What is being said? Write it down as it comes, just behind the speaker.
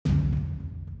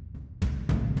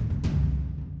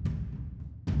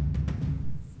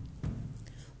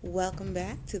Welcome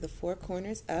back to the four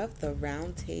corners of the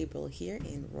round table here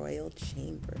in Royal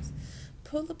Chambers.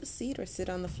 Pull up a seat or sit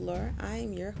on the floor. I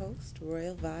am your host,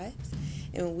 Royal Vibes,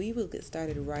 and we will get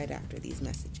started right after these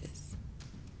messages.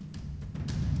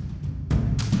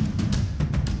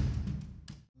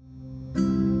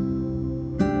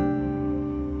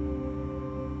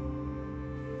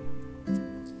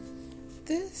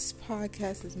 This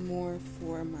podcast is more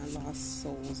for my lost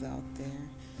souls out there,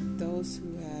 those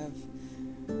who have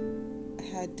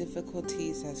had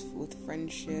difficulties with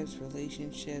friendships,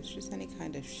 relationships, just any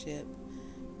kind of ship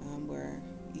where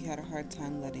you had a hard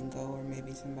time letting go, or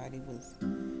maybe somebody was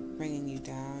bringing you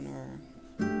down or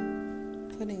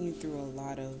putting you through a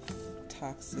lot of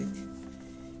toxic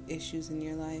issues in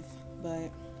your life. But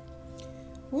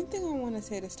one thing I want to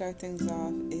say to start things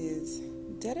off is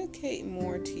dedicate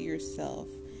more to yourself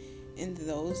in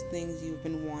those things you've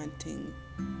been wanting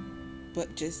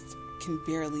but just can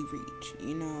barely reach.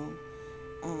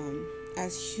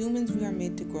 As humans, we are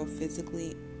made to grow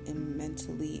physically and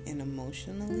mentally and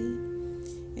emotionally.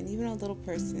 And even a little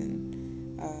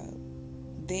person,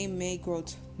 they may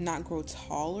not grow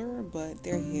taller, but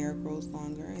their hair grows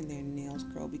longer and their nails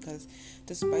grow, because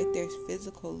despite their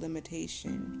physical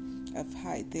limitation of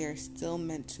height, they are still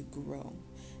meant to grow.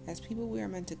 As people, we are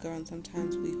meant to grow, and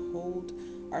sometimes we hold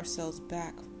ourselves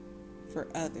back for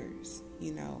others,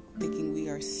 thinking we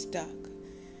are stuck.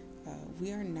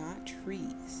 We are not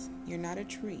trees. You're not a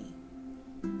tree.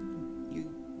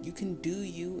 You can do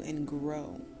you and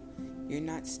grow. You're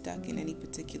not stuck in any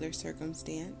particular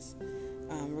circumstance,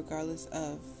 regardless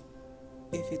of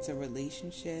if it's a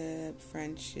relationship,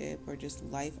 friendship, or just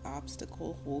life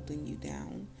obstacle holding you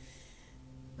down.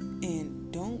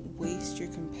 And don't waste your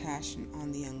compassion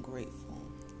on the ungrateful.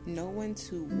 Know when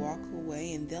to walk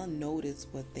away, and they'll notice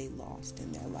what they lost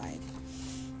in their life.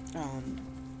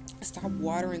 Stop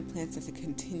watering plants that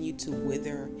continue to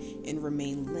wither and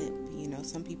remain limp.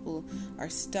 Some people are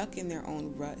stuck in their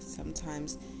own rut.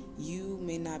 Sometimes you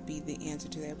may not be the answer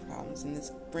to their problems, and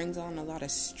this brings on a lot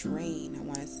of strain, I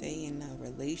want to say, in a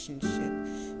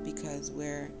relationship, because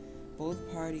where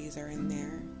both parties are in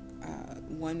there,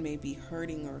 one may be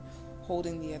hurting or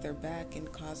holding the other back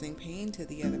and causing pain to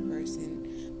the other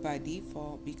person by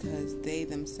default, because they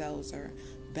themselves are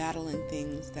battling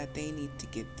things that they need to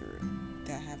get through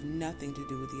that have nothing to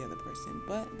do with the other person.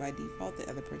 But by default, the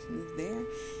other person is there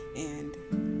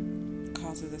and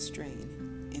causes a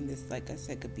strain. And this, like I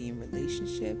said, could be in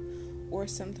relationship, or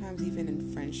sometimes even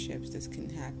in friendships. This can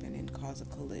happen and cause a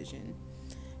collision.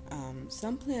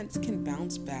 Some plants can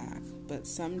bounce back, but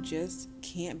some just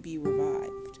can't be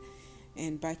revived.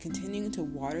 And by continuing to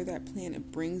water that plant,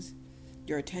 it brings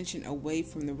your attention away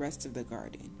from the rest of the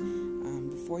garden.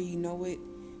 Before you know it,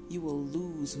 you will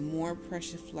lose more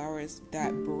precious flowers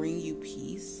that bring you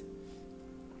peace,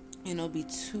 and it'll be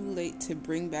too late to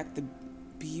bring back the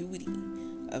beauty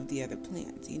of the other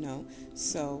plants,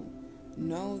 So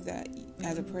know that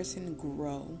as a person,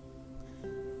 grow.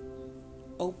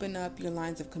 Open up your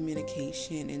lines of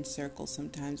communication in circles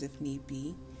sometimes if need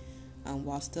be,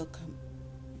 while still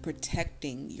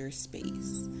protecting your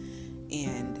space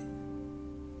and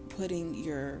putting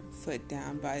your foot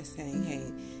down by saying, hey,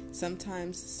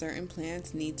 sometimes certain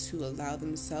plants need to allow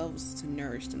themselves to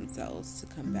nourish themselves to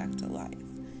come back to life.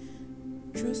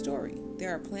 True story. There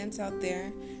are plants out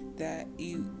there that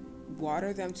you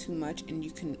water them too much and you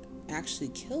can actually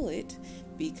kill it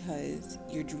because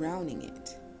you're drowning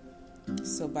it.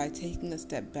 So by taking a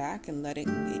step back and letting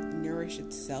it nourish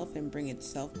itself and bring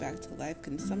itself back to life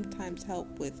can sometimes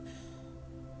help with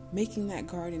making that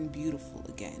garden beautiful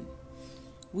again.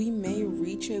 We may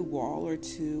reach a wall or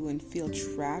two and feel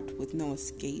trapped with no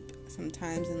escape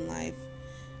sometimes in life,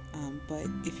 but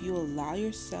if you allow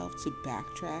yourself to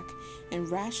backtrack and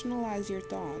rationalize your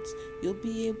thoughts, you'll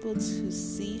be able to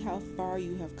see how far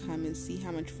you have come and see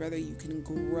how much further you can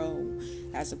grow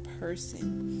as a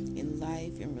person in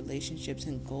life, in relationships,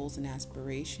 and goals and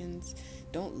aspirations.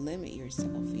 Don't limit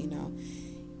yourself,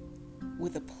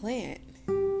 With a plant,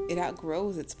 it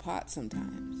outgrows its pot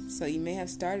sometimes. So you may have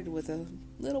started with a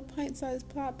little pint-sized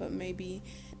pot, but maybe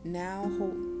now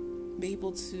be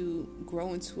able to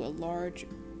grow into a large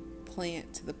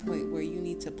plant to the point where you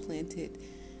need to plant it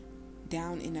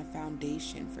down in a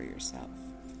foundation for yourself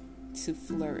to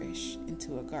flourish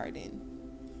into a garden.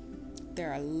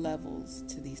 There are levels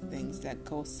to these things that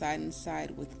go side and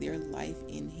side with your life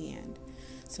in hand.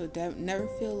 So never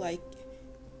feel like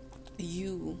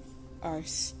you are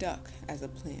stuck as a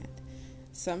plant.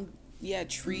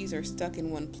 Trees are stuck in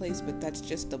one place, but that's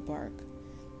just the bark.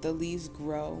 The leaves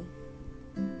grow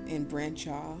and branch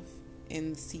off,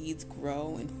 and seeds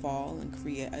grow and fall and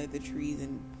create other trees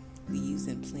and leaves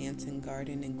and plants and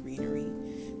garden and greenery.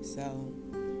 So,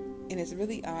 and it's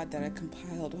really odd that I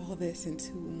compiled all this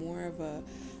into more of a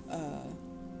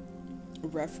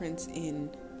reference in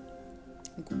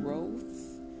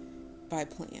growth by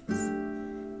plants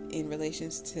in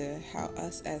relations to how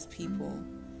us as people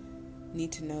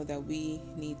need to know that we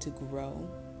need to grow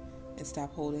and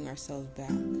stop holding ourselves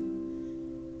back.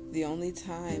 The only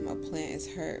time a plant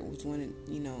is hurt was when,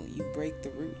 you break the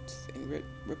roots and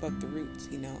rip up the roots,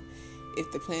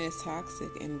 If the plant is toxic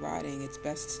and rotting, it's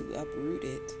best to uproot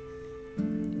it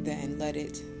than let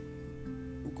it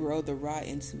grow the rot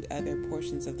into other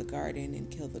portions of the garden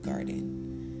and kill the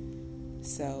garden.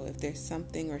 So if there's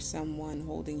something or someone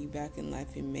holding you back in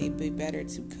life, it may be better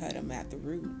to cut them at the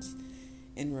roots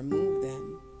and remove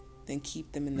them than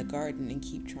keep them in the garden and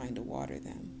keep trying to water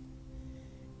them.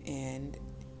 And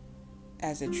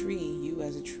as a tree, you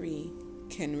as a tree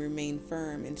can remain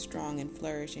firm and strong and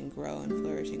flourish and grow and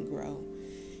flourish and grow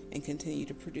and continue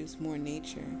to produce more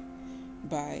nature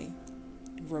by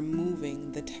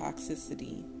removing the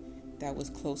toxicity that was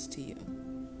close to you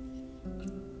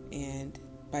and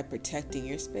by protecting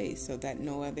your space so that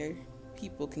no other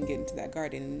people can get into that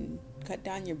garden and cut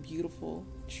down your beautiful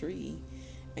tree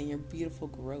and your beautiful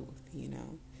growth,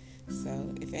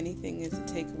 So if anything is to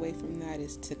take away from that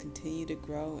is to continue to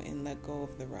grow and let go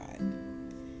of the rot.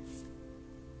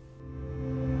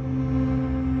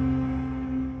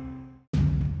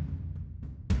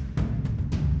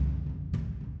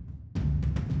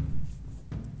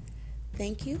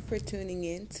 Thank you for tuning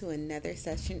in to another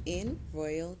session in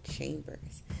Royal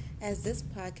Chambers. As this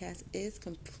podcast is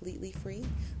completely free,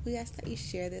 we ask that you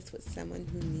share this with someone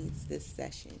who needs this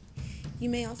session. You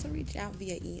may also reach out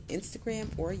via Instagram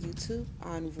or YouTube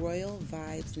on Royal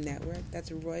Vibes Network.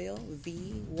 That's Royal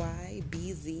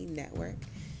VYBZ Network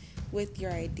with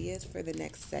your ideas for the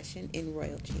next session in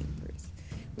Royal Chambers.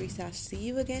 We shall see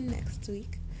you again next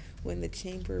week when the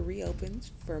chamber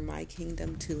reopens for my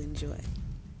kingdom to enjoy.